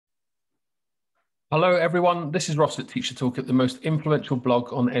Hello everyone, this is Ross at Teacher Toolkit, the most influential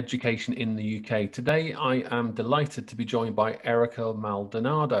blog on education in the UK. Today I am delighted to be joined by Erika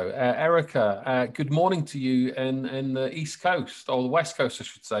Maldonado. Erika, good morning to you in the East Coast, or the West Coast I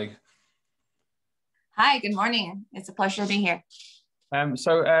should say. Hi, good morning. It's a pleasure to be here.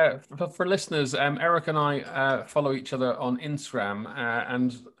 For listeners, Eric and I follow each other on Instagram,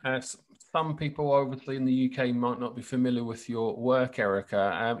 and some people obviously in the UK might not be familiar with your work,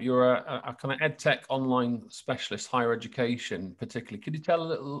 Erica. You're a kind of EdTech online specialist, higher education particularly. Could you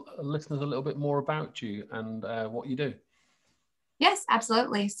tell listeners a little bit more about you and what you do? Yes,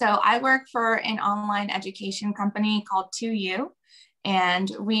 absolutely. So I work for an online education company called 2U, and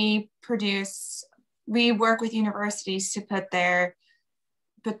we work with universities to put their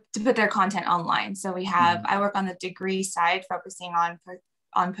content online. So we have, I work on the degree side, focusing on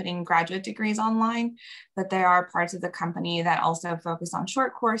putting graduate degrees online, but there are parts of the company that also focus on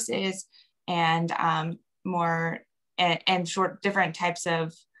short courses and different types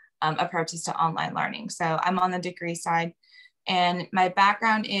of approaches to online learning. So I'm on the degree side, and my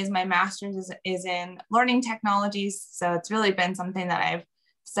background is my master's is in learning technologies. So it's really been something that I've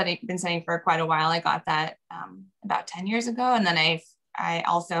been studying for quite a while. I got that about 10 years ago, and then I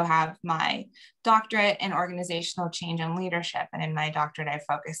also have my doctorate in organizational change and leadership. And in my doctorate, I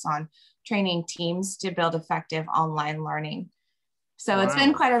focus on training teams to build effective online learning. So It's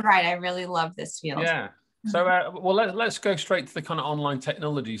been quite a ride. I really love this field. Yeah. So, well, let's go straight to the kind of online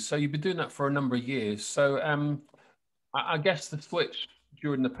technology. So you've been doing that for a number of years. So I guess the switch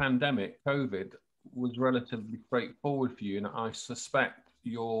during the pandemic, COVID, was relatively straightforward for you. And I suspect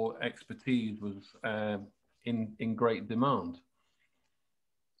your expertise was in great demand.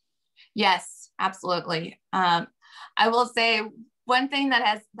 Yes, absolutely. I will say one thing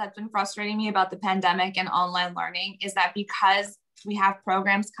that's been frustrating me about the pandemic and online learning is that because we have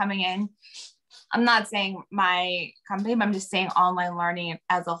programs coming in, I'm not saying my company, but I'm just saying online learning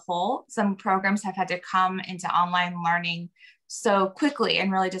as a whole. Some programs have had to come into online learning so quickly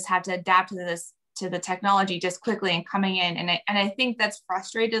and really just had to adapt to the technology just quickly and coming in. And I think that's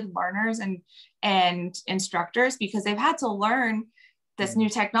frustrated learners and instructors because they've had to learn this new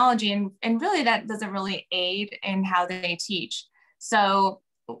technology, and really that doesn't really aid in how they teach. So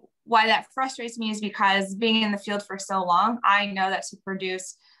why that frustrates me is because being in the field for so long, I know that to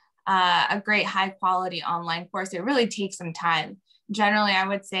produce a great high quality online course, it really takes some time. Generally, I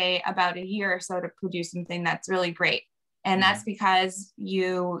would say about a year or so to produce something that's really great. And that's because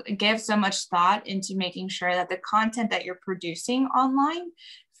you give so much thought into making sure that the content that you're producing online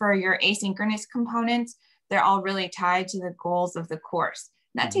for your asynchronous components, they're all really tied to the goals of the course.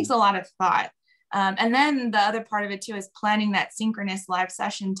 That takes a lot of thought. And then the other part of it too is planning that synchronous live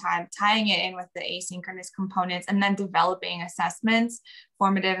session time, tying it in with the asynchronous components, and then developing assessments,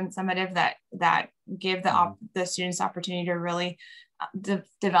 formative and summative, that give the students opportunity to really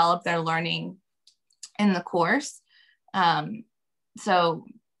develop their learning in the course. So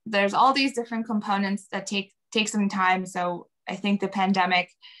there's all these different components that take some time. So I think the pandemic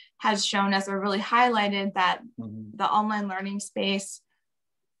has shown us, or really highlighted, that the online learning space,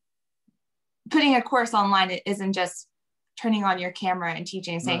 putting a course online, it isn't just turning on your camera and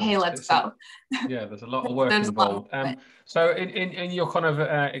teaching and saying, hey, let's go. There's a lot of work involved. So in your kind of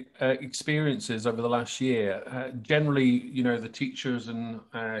experiences over the last year, generally, you know, the teachers and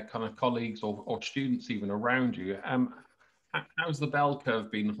kind of colleagues or students even around you, how's the bell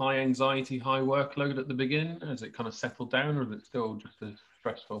curve been? High anxiety, high workload at the beginning? Has it kind of settled down, or is it still just as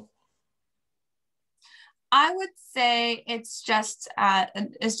stressful? I would say it's just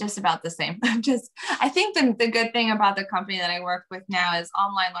about the same. I think the good thing about the company that I work with now is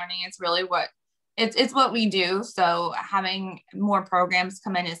online learning. It's really it's what we do. So having more programs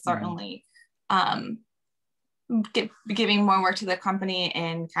come in is certainly giving more work to the company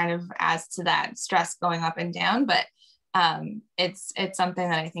and kind of adds to that stress going up and down. But it's something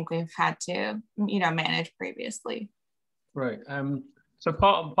that I think we've had to, manage previously. Right. So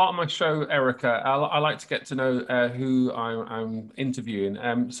part of my show, Erica, I like to get to know who I'm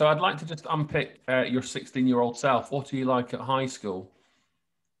interviewing. So I'd like to just unpick your 16-year-old self. What are you like at high school?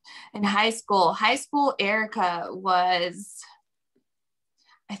 In high school, Erica was,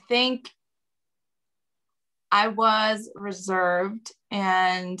 I think I was reserved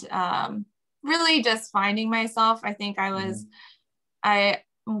and really just finding myself. I think I was,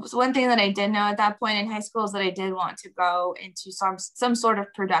 one thing that I did know at that point in high school is that I did want to go into some sort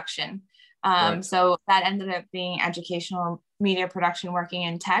of production. So that ended up being educational media production, working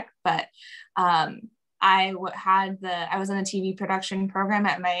in tech. But I was in a TV production program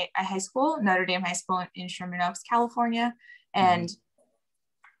at my high school, Notre Dame High School in Sherman Oaks, California. And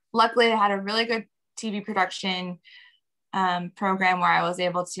luckily I had a really good TV production program where I was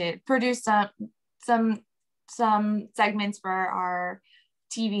able to produce some segments for our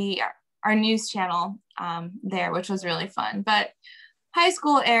TV, our news channel there, which was really fun. But high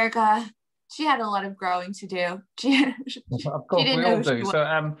school Erika, she had a lot of growing to do. Of course, we all do.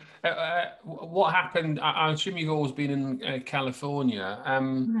 So, what happened? I assume you've always been in California.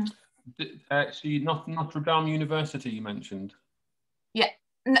 So Notre Dame University, you mentioned. Yeah,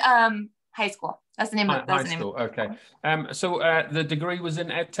 high school. That's the name of high school. Okay. So the degree was in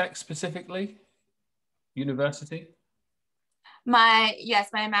EdTech specifically, university. My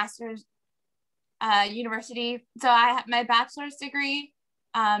master's university. So I have my bachelor's degree.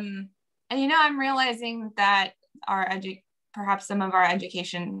 And I'm realizing that perhaps some of our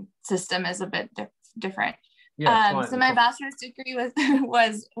education system is a bit different. Yeah, so my bachelor's degree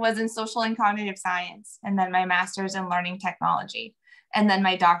was in social and cognitive science, and then my master's in learning technology, and then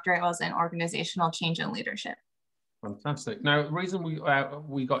my doctorate was in organizational change and leadership. Fantastic. Now, the reason we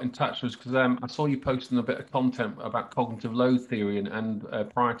got in touch was because I saw you posting a bit of content about cognitive load theory, and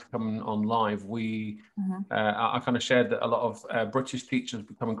prior to coming on live, I kind of shared that a lot of British teachers are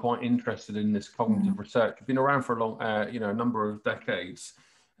becoming quite interested in this cognitive research. It's been around for a long, a number of decades.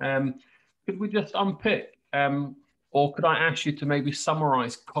 Could we just unpick, or could I ask you to maybe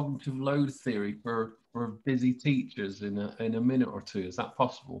summarize cognitive load theory for busy teachers in a minute or two? Is that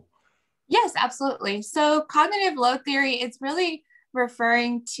possible? Yes, absolutely. So cognitive load theory is really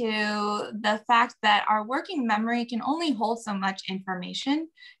referring to the fact that our working memory can only hold so much information.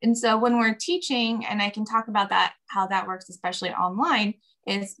 And so when we're teaching, and I can talk about that, how that works, especially online,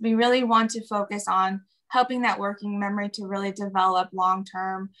 is we really want to focus on helping that working memory to really develop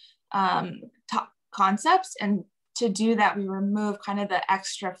long-term concepts. And to do that, we remove kind of the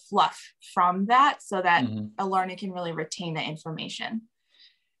extra fluff from that so that a learner can really retain the information.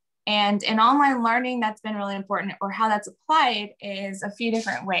 And in online learning, that's been really important, or how that's applied is a few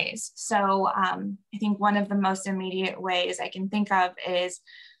different ways. So I think one of the most immediate ways I can think of is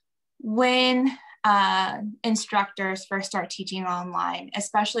when instructors first start teaching online,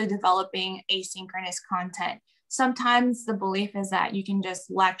 especially developing asynchronous content. Sometimes the belief is that you can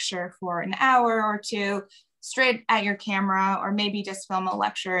just lecture for an hour or two straight at your camera, or maybe just film a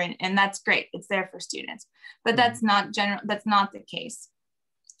lecture, and that's great. It's there for students, but that's not the case,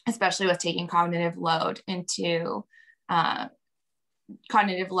 especially with taking cognitive load here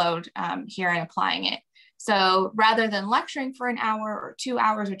and applying it. So rather than lecturing for an hour or 2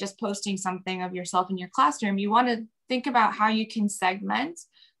 hours, or just posting something of yourself in your classroom, you want to think about how you can segment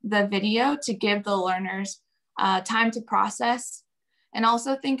the video to give the learners time to process, and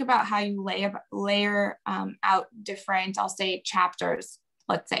also think about how you layer out different, I'll say, chapters,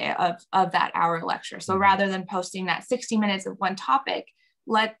 let's say, of that hour lecture. So rather than posting that 60 minutes of one topic,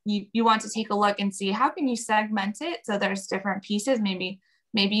 you want to take a look and see how can you segment it so there's different pieces.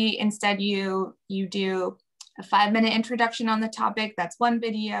 Maybe instead you do a 5-minute introduction on the topic. That's one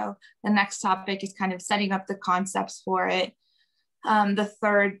video. The next topic is kind of setting up the concepts for it. The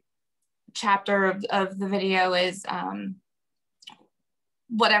third chapter of the video is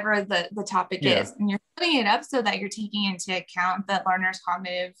whatever the topic is, and you're putting it up so that you're taking into account the learner's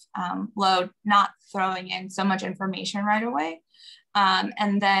cognitive load, not throwing in so much information right away.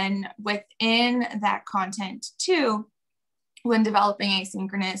 And then within that content too, when developing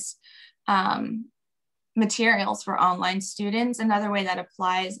asynchronous materials for online students, another way that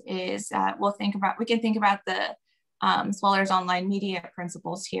applies is we can think about the Sweller's online media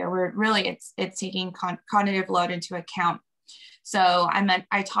principles here, where really it's taking cognitive load into account. So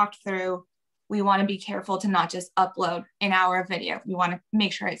I talked through, we want to be careful to not just upload an hour of video. We want to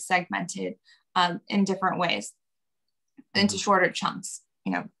make sure it's segmented in different ways, into shorter chunks,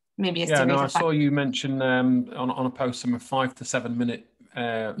 maybe a series I of saw you mention on a post some 5 to 7 minute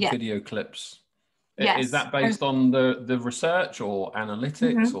video clips. Yes. Is that based on the research or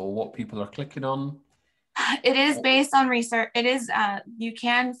analytics or what people are clicking on? It is based on research. It is, you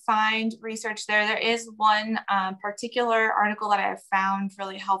can find research there. There is one particular article that I have found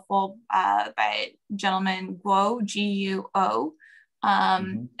really helpful by a gentleman, Guo, G-U-O,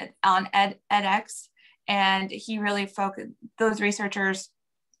 on edX. And he really focused, those researers,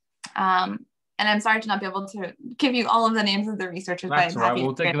 and I'm sorry to not be able to give you all of the names of the researchers. That's right,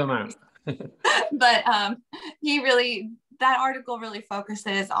 we'll dig them out. But that article really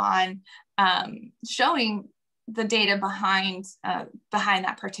focuses on showing the data behind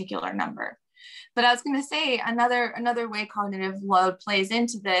that particular number. But I was going to say another way cognitive load plays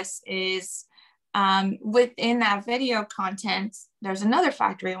into this is within that video content, there's another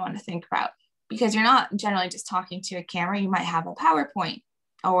factor you want to think about, because you're not generally just talking to a camera. You might have a PowerPoint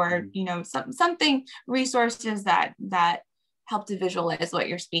or, you know, something, resources that help to visualize what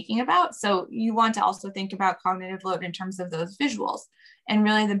you're speaking about. So you want to also think about cognitive load in terms of those visuals. And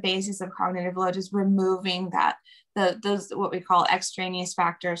really the basis of cognitive load is removing those what we call extraneous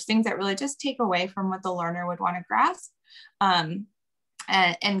factors, things that really just take away from what the learner would want to grasp, and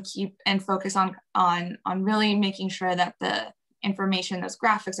focus on really making sure that the information, those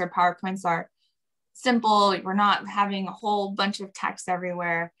graphics or PowerPoints, are simple. We're not having a whole bunch of text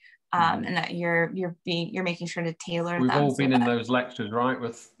everywhere, and that you're making sure to tailor them. We've all been in those lectures, right,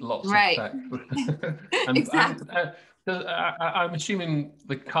 with lots of text. Exactly. I'm assuming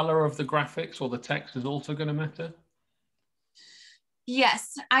the color of the graphics or the text is also going to matter.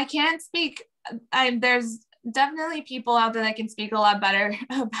 Yes, I can't speak. There's definitely people out there that can speak a lot better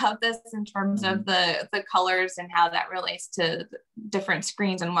about this in terms of the colors and how that relates to different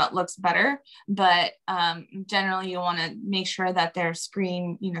screens and what looks better. But generally, you want to make sure that they're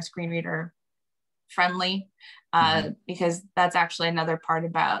screen reader friendly, because that's actually another part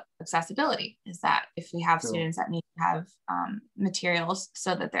about accessibility, is that if we have students that need to have materials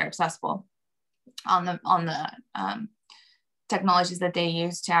so that they're accessible on the technologies that they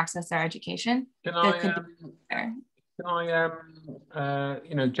use to access their education.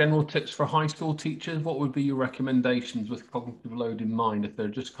 General tips for high school teachers, what would be your recommendations with cognitive load in mind if they're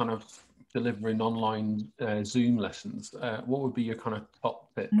just kind of delivering online Zoom lessons? What would be your kind of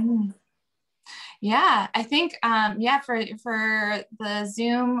top tip? Yeah, I think, for the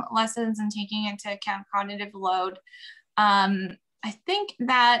Zoom lessons and taking into account cognitive load, I think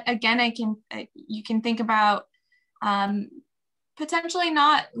that, again, you can think about potentially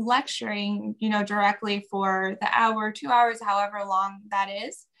not lecturing, directly for the hour, 2 hours, however long that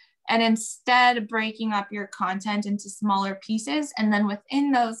is, and instead breaking up your content into smaller pieces. And then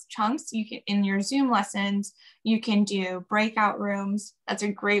within those chunks, in your Zoom lessons, you can do breakout rooms. That's a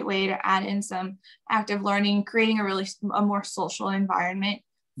great way to add in some active learning, creating a more social environment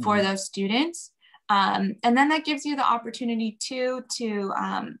for those students. And then that gives you the opportunity to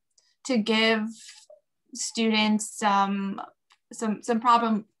give students some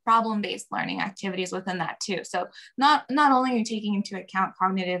problem-based learning activities within that too. So not only are you taking into account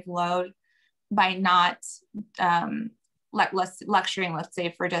cognitive load by not lecturing, let's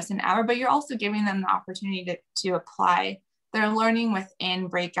say, for just an hour, but you're also giving them the opportunity to apply their learning within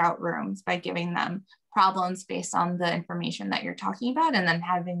breakout rooms by giving them problems based on the information that you're talking about, and then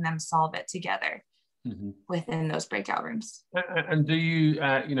having them solve it together within those breakout rooms. And do you,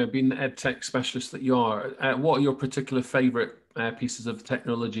 being the ed tech specialist that you are, what are your particular favorite pieces of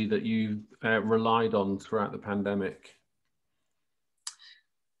technology that you relied on throughout the pandemic?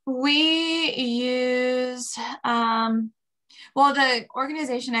 We use, the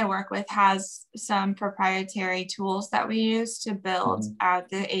organization I work with has some proprietary tools that we use to build out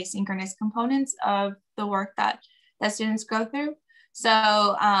the asynchronous components of the work that students go through. So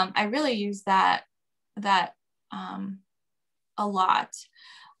I really use that a lot.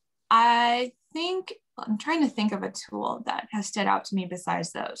 I think I'm trying to think of a tool that has stood out to me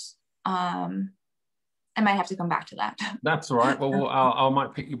besides those. I might have to come back to that. That's all right. Well, I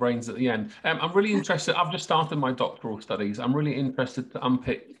might pick your brains at the end. I'm really interested. I've just started my doctoral studies. I'm really interested to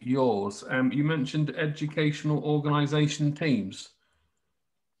unpick yours. You mentioned educational organisation teams.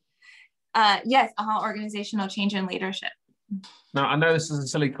 Yes, organizational change and leadership. Now, I know this is a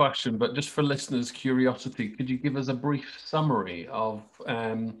silly question, but just for listeners' curiosity, could you give us a brief summary of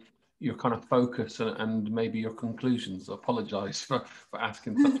your kind of focus and maybe your conclusions? I apologise for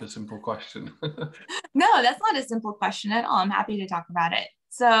asking such a simple question. No, that's not a simple question at all. I'm happy to talk about it.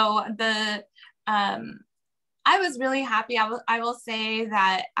 So I was really happy. I will say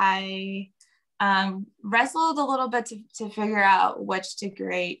that I wrestled a little bit to figure out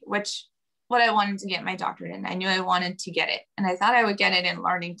what I wanted to get my doctorate in. I knew I wanted to get it, and I thought I would get it in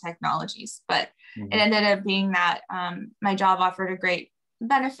learning technologies, but it ended up being that my job offered a great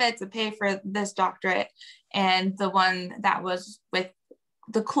benefit to pay for this doctorate, and the one that was with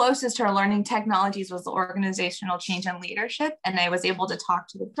the closest to our learning technologies was the organizational change and leadership. And I was able to talk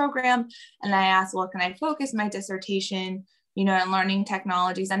to the program, and I asked, well, can I focus my dissertation, in learning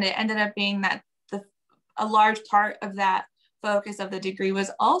technologies? And it ended up being that a large part of that focus of the degree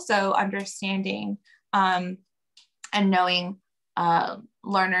was also understanding and knowing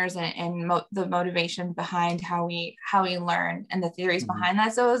learners and the motivation behind how we learn and the theories behind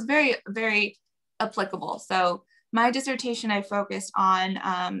that. So it was very, very applicable. So my dissertation, I focused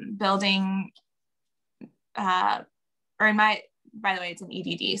on building, by the way, it's an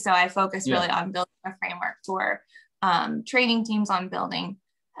EDD. So I focused really on building a framework for training teams on building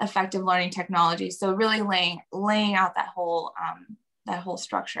effective learning technologies. So really laying out that whole whole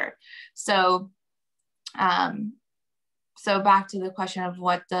structure. So so back to the question of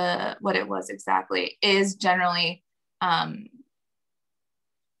what it was exactly, is generally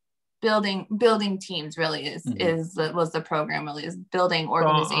building teams, really was the program, really is building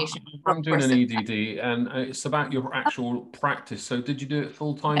organization. So I'm doing an EDD, and it's about your actual practice. So did you do it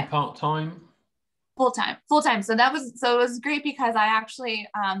full-time, yeah. part-time? Full-time. So it was great because I actually,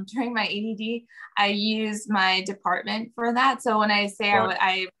 during my EDD, I used my department for that. So when I say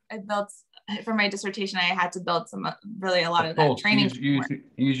I built, for my dissertation, I had to build a lot of that training.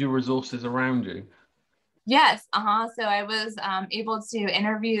 Use your resources around you. Yes. So I was able to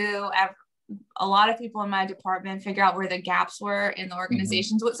interview a lot of people in my department, figure out where the gaps were in the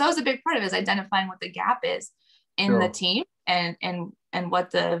organizations. So that was a big part of it, is identifying what the gap is in the team, and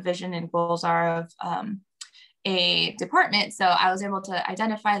what the vision and goals are of a department. So I was able to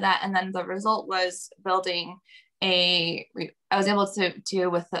identify that. And then the result was I was able to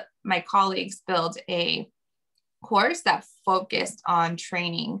with my colleagues, build a course that focused on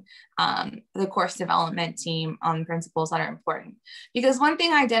training the course development team on principles that are important. Because one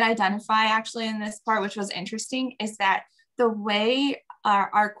thing I did identify actually in this part, which was interesting, is that the way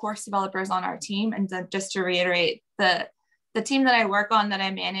our course developers on our team, and just to reiterate, the team that I work on, that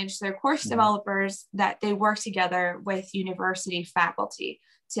I manage, they're course developers that they work together with university faculty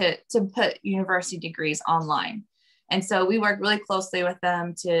to put university degrees online. And so we work really closely with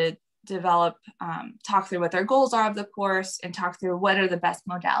them to develop, talk through what their goals are of the course, and talk through what are the best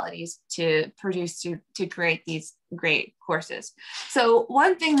modalities to produce to create these great courses. So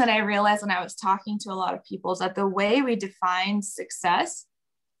one thing that I realized when I was talking to a lot of people is that the way we define success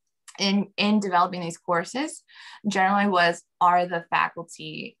in developing these courses generally was, are the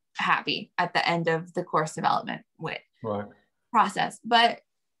faculty happy at the end of the course development process? But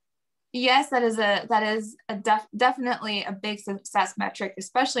yes, that is definitely a big success metric,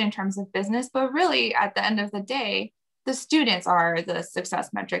 especially in terms of business. But really, at the end of the day, the students are the success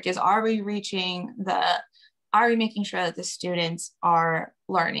metric. Is, are we making sure that the students are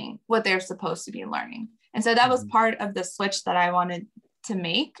learning what they're supposed to be learning? And so that was part of the switch that I wanted to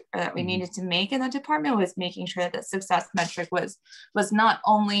make, or that we needed to make in the department, was making sure that the success metric was not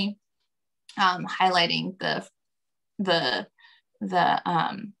only highlighting the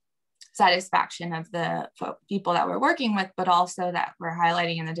satisfaction of the people that we're working with, but also that we're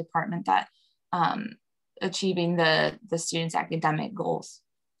highlighting in the department that achieving the students' academic goals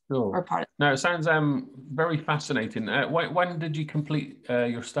were part of it. Now, it sounds very fascinating. When did you complete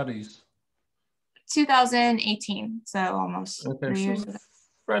your studies? 2018, so almost 3 years ago.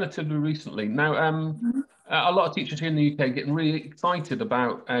 Relatively recently. Now, a lot of teachers here in the UK getting really excited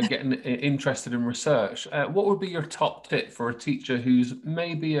about getting interested in research. What would be your top tip for a teacher who's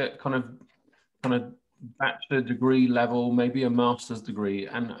maybe at kind of bachelor degree level, maybe a master's degree,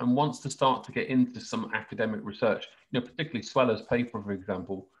 and wants to start to get into some academic research, particularly Sweller's paper, for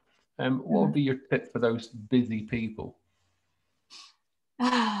example? What would be your tip for those busy people?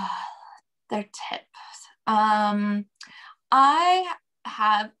 Their tips.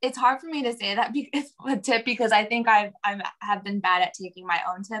 It's hard for me to say that it's a tip, because I think I have been bad at taking my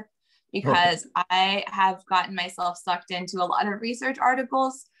own tip, because I have gotten myself sucked into a lot of research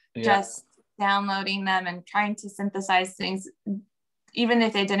articles, just downloading them and trying to synthesize things, even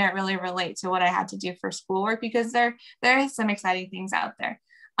if they didn't really relate to what I had to do for schoolwork, because there is some exciting things out there.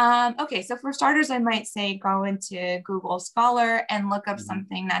 Okay, so for starters, I might say go into Google Scholar and look up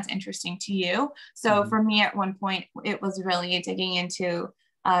something that's interesting to you. So for me, at one point, it was really digging into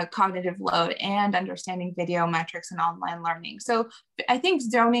cognitive load and understanding video metrics and online learning. So I think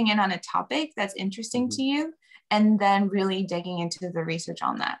zoning in on a topic that's interesting to you, and then really digging into the research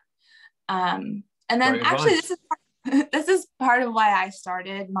on that. And then actually, this is part of why I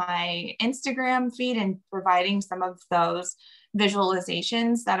started my Instagram feed and providing some of those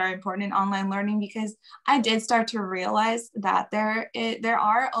visualizations that are important in online learning, because I did start to realize that there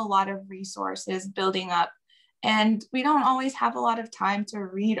are a lot of resources building up, and we don't always have a lot of time to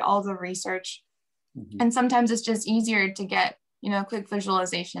read all the research. And sometimes it's just easier to get, a quick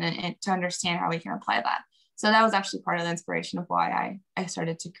visualization and to understand how we can apply that. So that was actually part of the inspiration of why I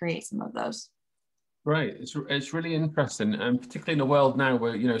started to create some of those. Right, it's really interesting, and particularly in a world now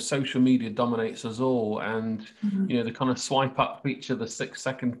where social media dominates us all, and the kind of swipe up feature, the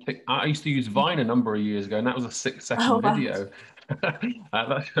 6-second tick. I used to use Vine a number of years ago, and that was a 6-second video.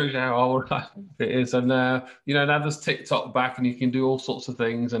 That shows you how old it is. And now there's TikTok back, and you can do all sorts of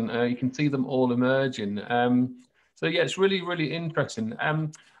things, and you can see them all emerging. So yeah, it's really, really interesting.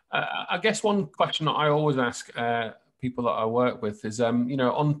 I guess one question that I always ask people that I work with is,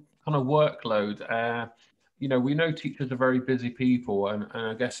 on kind of workload, you know, we know teachers are very busy people, and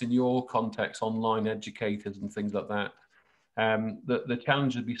I guess in your context, online educators and things like that, the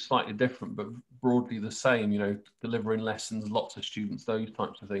challenge would be slightly different, but broadly the same, you know, delivering lessons, lots of students, those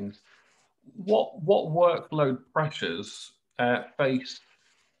types of things. What workload pressures face,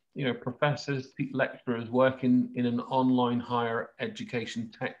 you know, professors, lecturers working in an online higher education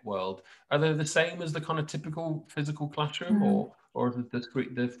tech world? Are they the same as the kind of typical physical classroom, or are there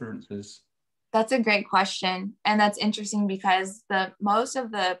discrete differences? That's a great question, and that's interesting because the most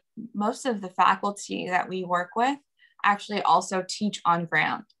of the faculty that we work with actually also teach on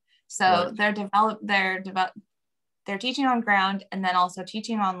ground. So Right. they're teaching on ground and then also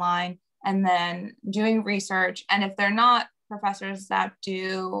teaching online and then doing research. And if they're not professors that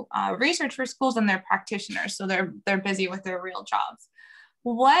do research for schools, then they're practitioners. So they're busy with their real jobs.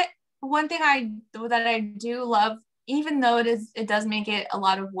 What One thing that I do love, even though it does make it a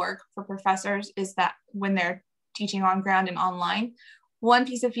lot of work for professors, is that when they're teaching on ground and online, one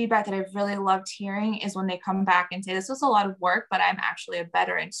piece of feedback that I've really loved hearing is when they come back and say, this was a lot of work, but I'm actually a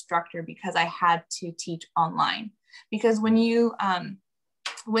better instructor because I had to teach online. Because when you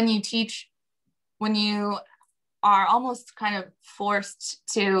teach, when you are almost kind of forced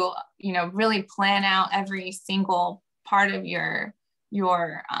to, you know, really plan out every single part of your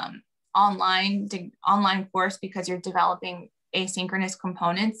online course because you're developing asynchronous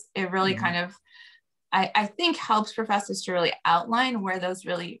components, it really kind of, I think, helps professors to really outline where those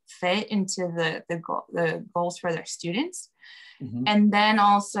really fit into the goals for their students. And then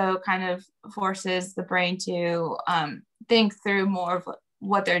also kind of forces the brain to think through more of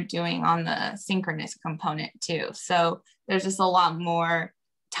what they're doing on the synchronous component too. So there's just a lot more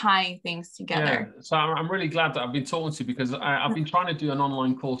tying things together. Yeah, so I'm really glad that I've been talking to you, because I've been trying to do an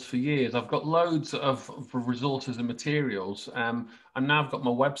online course for years. I've got loads of resources and materials, and now I've got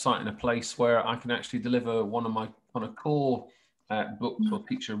my website in a place where I can actually deliver one of my kind of core books or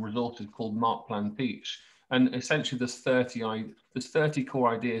teacher resources called Mark Plan Teach. And essentially there's 30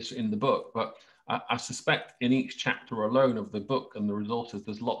 core ideas in the book, but I suspect in each chapter alone of the book and the resources,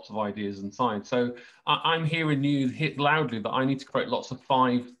 there's lots of ideas inside. So I'm hearing you hit loudly that I need to create lots of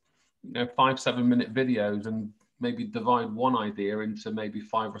 5-7 minute videos and maybe divide one idea into maybe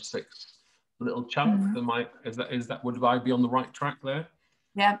 5 or 6 little chunks. Would I be on the right track there?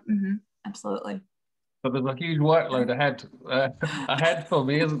 Yeah, absolutely. But there's a huge workload ahead for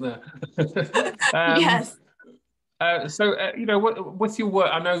me, isn't there? Yes. You know, with your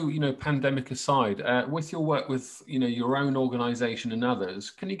work, I know, you know, pandemic aside, with your work with, you know, your own organization and others,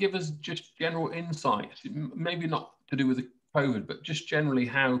 can you give us just general insights, maybe not to do with the COVID, but just generally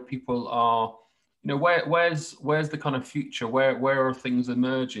how people are, you know, where's the kind of future, where are things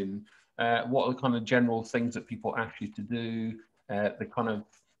emerging, what are the kind of general things that people ask you to do, the kind of,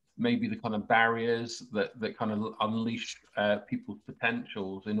 maybe the kind of barriers that kind of unleash people's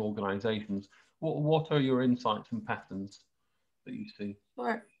potentials in organizations. What are your insights and patterns that you see?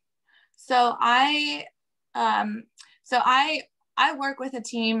 Sure. So I work with a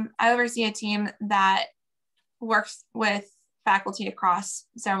team. I oversee a team that works with faculty across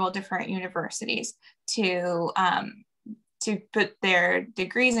several different universities to put their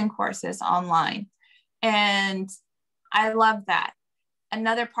degrees and courses online, and I love that.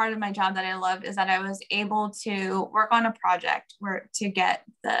 Another part of my job that I love is that I was able to work on a project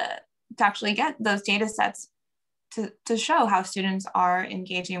to actually get those data sets to show how students are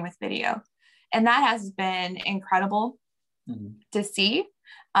engaging with video. And that has been incredible to see.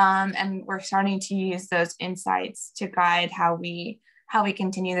 And we're starting to use those insights to guide how we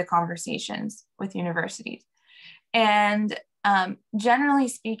continue the conversations with universities. And generally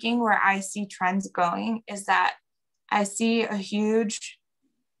speaking, where I see trends going is that I see a huge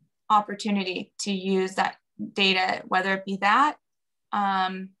opportunity to use that data, whether it be that,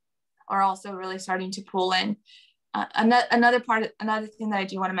 or also really starting to pull in. Another thing that I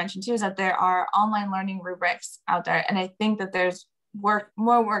do want to mention too is that there are online learning rubrics out there, and I think that there's more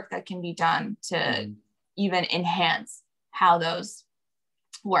work that can be done to even enhance how those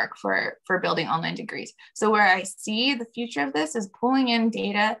work for building online degrees. So where I see the future of this is pulling in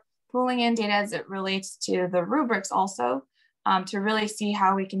data as it relates to the rubrics also, to really see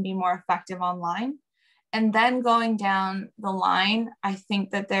how we can be more effective online. And then going down the line, I think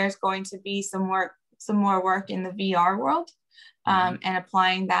that there's going to be some more work in the VR world, and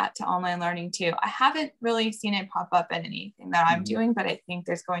applying that to online learning too. I haven't really seen it pop up in anything that I'm doing, but I think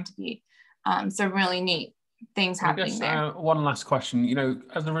there's going to be some really neat things happening there. One last question, you know,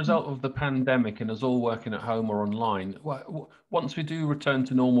 as a result of the pandemic and us all working at home or online, once we do return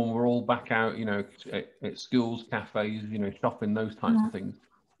to normal, we're all back out, you know, at schools, cafes, you know, shopping, those types of things.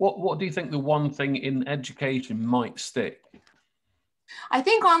 What do you think the one thing in education might stick? I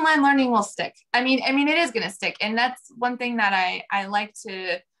think online learning will stick. I mean, it is going to stick. And that's one thing that I like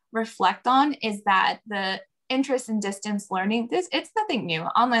to reflect on, is that the interest in distance learning, it's nothing new.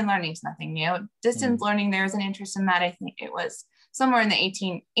 Online learning is nothing new. Distance learning, there was an interest in that. I think it was somewhere in the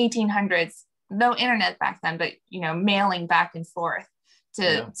 1800s, no internet back then, but, mailing back and forth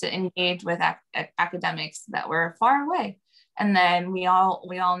to engage with academics that were far away. And then we all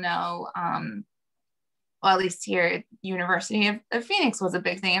know, well, at least here at University of Phoenix was a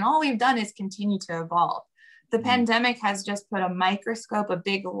big thing. And all we've done is continue to evolve. The pandemic has just put a microscope, a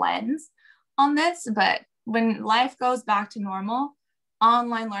big lens on this. But when life goes back to normal,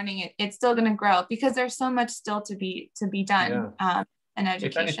 online learning, it's still going to grow, because there's so much still to be done in education.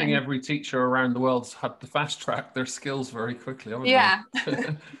 If anything, every teacher around the world's had to fast track their skills very quickly, haven't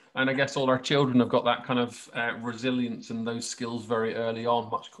they? And I guess all our children have got that kind of resilience and those skills very early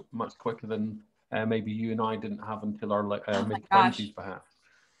on, much quicker than maybe you and I didn't have until our mid-20s, perhaps.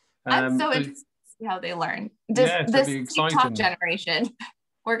 I'm so interested to see how they learn. This TikTok generation,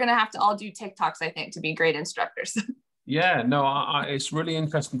 we're going to have to all do TikToks, I think, to be great instructors. Yeah, no, it's really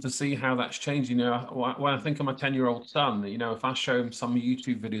interesting to see how that's changed. When I think of my 10-year-old son, if I show him some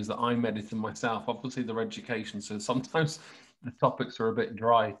YouTube videos that I'm editing myself, obviously they're education, so sometimes the topics are a bit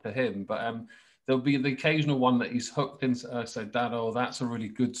dry to him, but there'll be the occasional one that he's hooked into. So, Dad, that's a really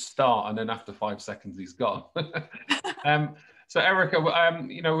good start, and then after 5 seconds, he's gone. So, Erika,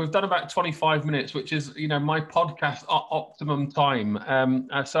 we've done about 25 minutes, which is, my podcast optimum time.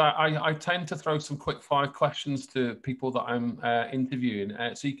 So I tend to throw some quick fire questions to people that I'm interviewing.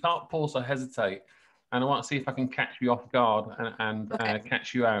 So you can't pause or hesitate. And I want to see if I can catch you off guard and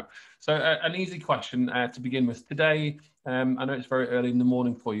catch you out. So an easy question to begin with. Today, I know it's very early in the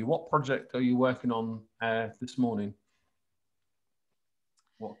morning for you. What project are you working on this morning?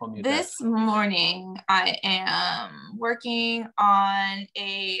 This morning, I am working on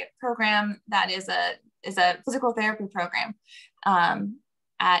a program that is a physical therapy program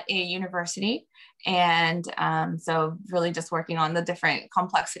at a university. And so really just working on the different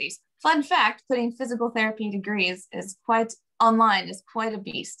complexities. Fun fact, putting physical therapy degrees is quite a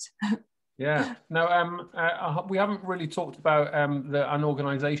beast. Yeah. Now, we haven't really talked about an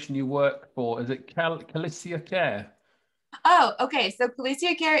organization you work for. Is it Calicia Care? Oh, okay. So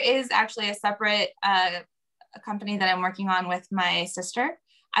Calicia Care is actually a separate a company that I'm working on with my sister.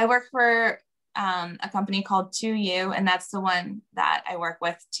 I work for a company called 2U, and that's the one that I work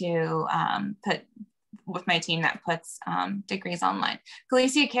with to put with my team that puts degrees online.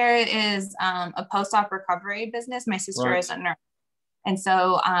 Calicia Care is a post-op recovery business. My sister is a nurse. And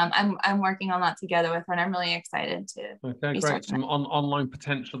so I'm working on that together with her, and I'm really excited to. Okay, great. Some online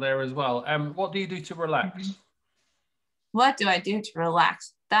potential there as well. What do you do to relax? What do I do to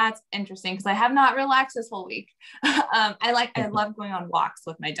relax? That's interesting, because I have not relaxed this whole week. I love going on walks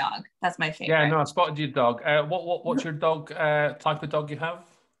with my dog. That's my favorite. Yeah, no, I spotted your dog. What's your dog type of dog you have?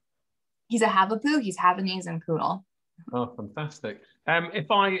 He's a Havapoo. He's Havanese and poodle. Oh, fantastic.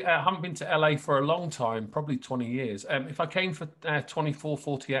 If I haven't been to LA for a long time, probably 20 years, if I came for 24,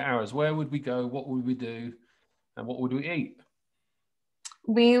 48 hours, where would we go? What would we do? And what would we eat?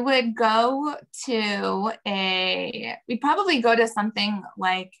 We would go to we'd probably go to something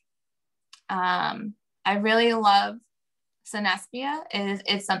like, I really love Cinespia.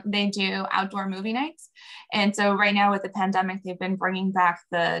 They do outdoor movie nights. And so right now with the pandemic, they've been bringing back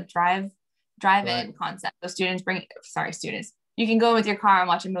the drive-in concept. So students, you can go with your car and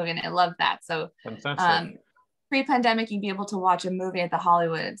watch a movie, and I love that. So pre-pandemic, you'd be able to watch a movie at the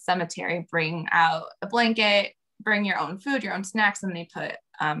Hollywood Cemetery, bring out a blanket, bring your own food, your own snacks, and they put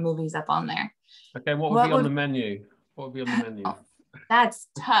movies up on there. Okay, what would be on the menu? What would be on the menu? Oh, that's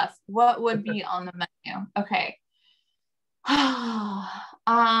tough. What would be on the menu? Okay.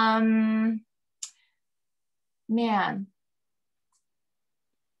 Man.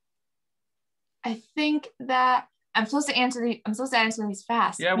 I think that I'm supposed to answer these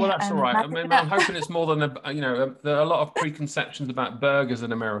fast. Yeah, well, that's all right. I mean, I'm hoping it's more than there are a lot of preconceptions about burgers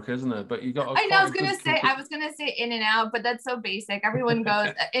in America, isn't there? But you got. I was gonna say In-N-Out, but that's so basic. Everyone goes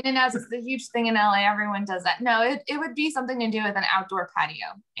In-N-Out is a huge thing in LA. Everyone does that. No, it would be something to do with an outdoor patio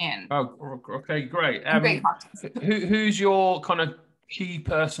and. Oh, okay, great. Great cocktails. Who's your kind of key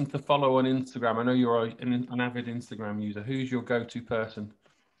person to follow on Instagram? I know you're an avid Instagram user. Who's your go-to person?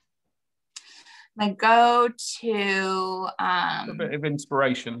 My go-to a bit of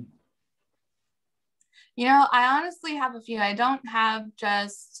inspiration. I honestly have a few. I don't have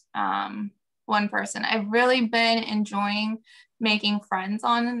just one person. I've really been enjoying making friends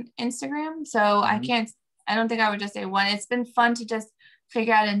on Instagram. So I don't think I would just say one. It's been fun to just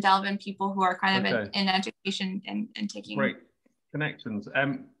figure out and delve in people who are kind of in education and taking great connections.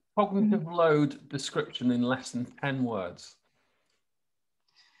 Cognitive load description in less than 10 words.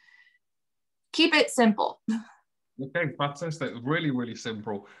 Keep it simple. Okay, fantastic. Really, really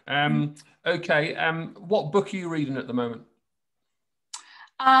simple. Okay, what book are you reading at the moment?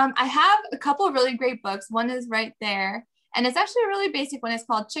 I have a couple of really great books. One is right there, and it's actually a really basic one. It's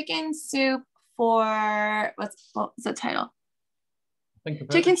called Chicken Soup for, what's the title?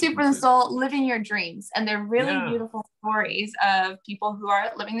 Chicken Soup for the Soul, Living Your Dreams. And they're really beautiful stories of people who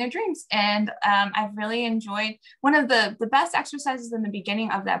are living their dreams. And I've really enjoyed one of the best exercises in the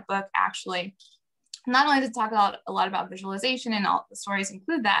beginning of that book, actually. Not only to talk a lot about visualization, and all the stories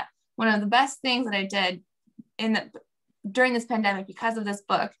include that, one of the best things that I did during this pandemic because of this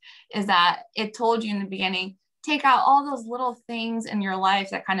book is that it told you in the beginning, take out all those little things in your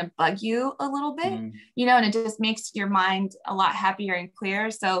life that kind of bug you a little bit, you know, and it just makes your mind a lot happier and clearer.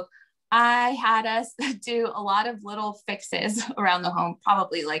 So I had us do a lot of little fixes around the home,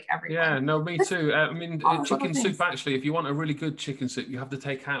 probably like everyone. Yeah, no, me too. I mean, chicken soup, actually, if you want a really good chicken soup, you have to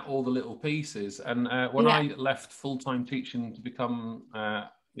take out all the little pieces. And when I left full-time teaching to become,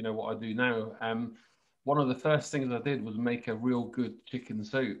 you know, what I do now, one of the first things I did was make a real good chicken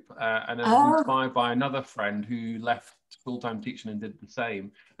soup. And I was inspired by another friend who left full-time teaching and did the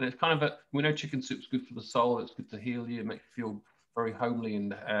same. And it's kind of we know chicken soup's good for the soul, it's good to heal you, it makes you feel very homely,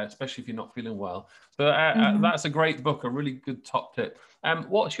 and especially if you're not feeling well. So that's a great book, a really good top tip.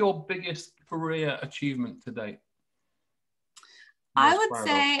 What's your biggest career achievement to date? I would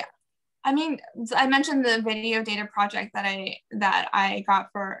say, I mean, I mentioned the video data project that I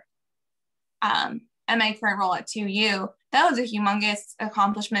got for my current role at 2U. That was a humongous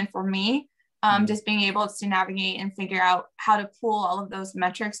accomplishment for me. Just being able to navigate and figure out how to pull all of those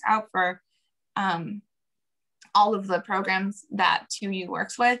metrics out for all of the programs that 2U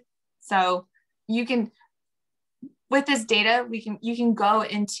works with. So you can, with this data, you can go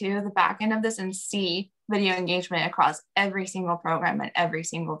into the back end of this and see video engagement across every single program and every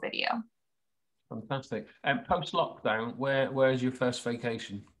single video. Fantastic. And post-lockdown, where's your first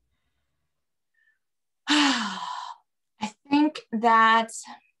vacation? I think that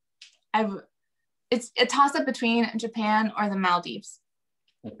it's a toss-up between Japan or the Maldives.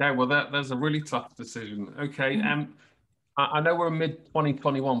 Okay, well, that's a really tough decision. Okay, I know we're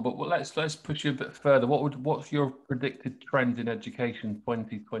mid-2021, but let's push you a bit further. What's your predicted trend in education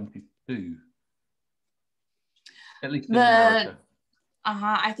 2022? At least in America.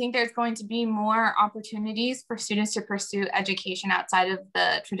 I think there's going to be more opportunities for students to pursue education outside of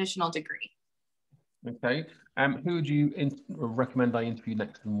the traditional degree. Okay, who would you recommend I interview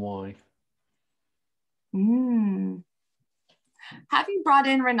next, and why? Have you brought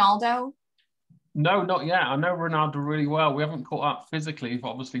in Ronaldo? No, not yet. I know Ronaldo really well. We haven't caught up physically,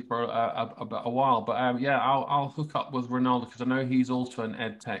 obviously, for a while. But yeah, I'll hook up with Ronaldo because I know he's also an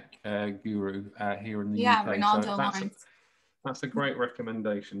ed tech guru here in the UK. Ronaldo So that's a great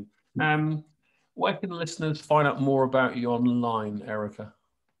recommendation. Where can listeners find out more about you online, Erika?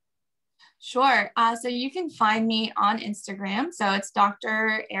 Sure. So you can find me on Instagram. So it's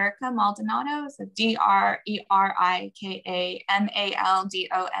Dr. Erika Maldonado. So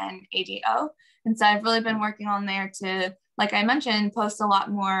DrErikaMaldonado. And so I've really been working on there to, like I mentioned, post a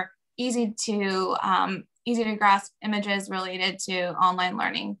lot more easy to grasp images related to online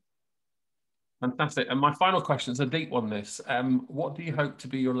learning. Fantastic. And my final question is a deep one. What do you hope to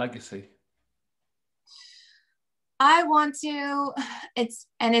be your legacy? I want to, it's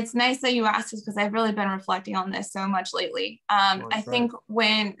nice that you asked this because I've really been reflecting on this so much lately. I think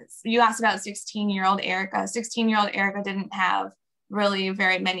when you asked about 16-year-old Erika didn't have really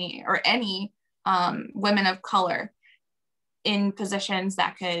very many or any women of color in positions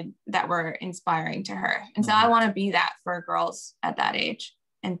that were inspiring to her. And so I want to be that for girls at that age.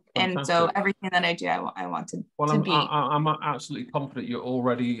 And so everything that I do, I want to be. I'm absolutely confident you're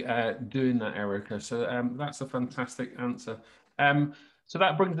already doing that, Erika. So that's a fantastic answer. So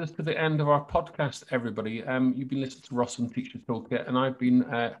that brings us to the end of our podcast, everybody. You've been listening to Rossum Teacher Toolkit, and I've been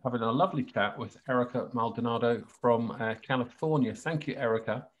having a lovely chat with Erika Maldonado from California. Thank you,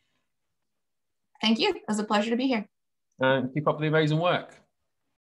 Erika. Thank you. It was a pleasure to be here. And keep up the amazing work.